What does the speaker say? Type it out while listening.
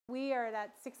We are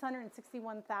at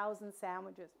 661,000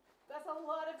 sandwiches. That's a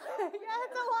lot of sandwiches. Yeah,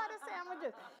 it's a lot of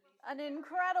sandwiches. An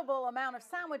incredible amount of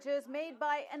sandwiches made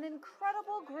by an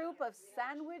incredible group of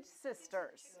sandwich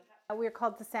sisters. We're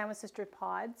called the Sandwich Sister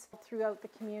Pods throughout the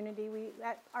community.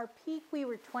 At our peak, we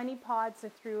were 20 pods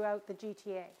throughout the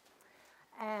GTA.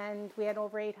 And we had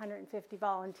over 850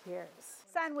 volunteers.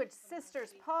 Sandwich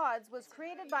Sisters Pods was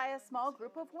created by a small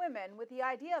group of women with the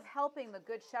idea of helping the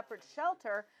Good Shepherd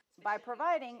shelter by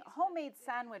providing homemade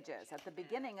sandwiches at the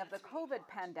beginning of the COVID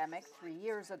pandemic 3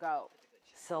 years ago.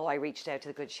 So I reached out to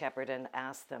the Good Shepherd and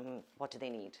asked them, what do they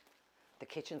need? The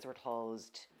kitchens were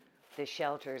closed, the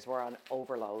shelters were on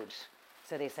overload.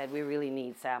 So they said, we really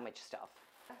need sandwich stuff.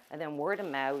 And then word of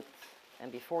mouth,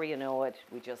 and before you know it,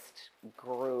 we just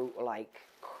grew like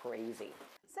crazy.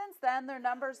 Since then, their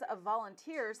numbers of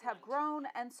volunteers have grown,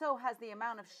 and so has the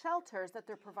amount of shelters that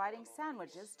they're providing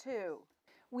sandwiches to.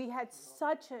 We had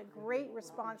such a great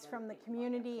response from the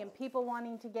community and people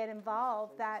wanting to get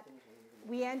involved that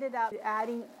we ended up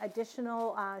adding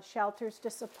additional shelters to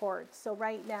support. So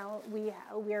right now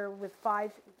we're with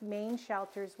 5 main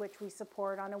shelters which we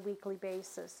support on a weekly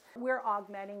basis. We're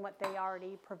augmenting what they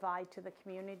already provide to the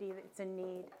community that's in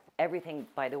need. Everything,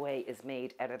 by the way, is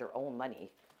made out of their own money.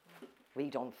 We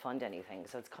don't fund anything,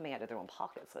 so it's coming out of their own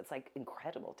pockets. So it's like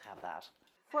incredible to have that.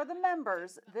 For the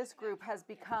members, this group has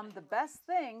become the best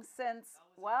thing since,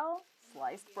 well,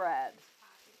 sliced bread.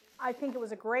 I think it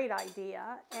was a great idea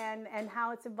and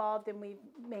how it's evolved, and we've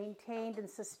maintained and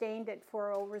sustained it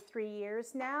for over 3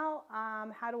 years now.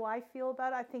 How do I feel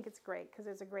about it? I think it's great because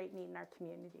there's a great need in our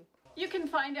community. You can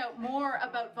find out more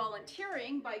about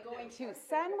volunteering by going to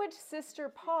Sandwich Sister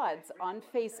Pods on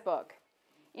Facebook.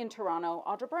 In Toronto,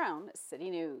 Audra Brown, City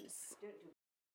News.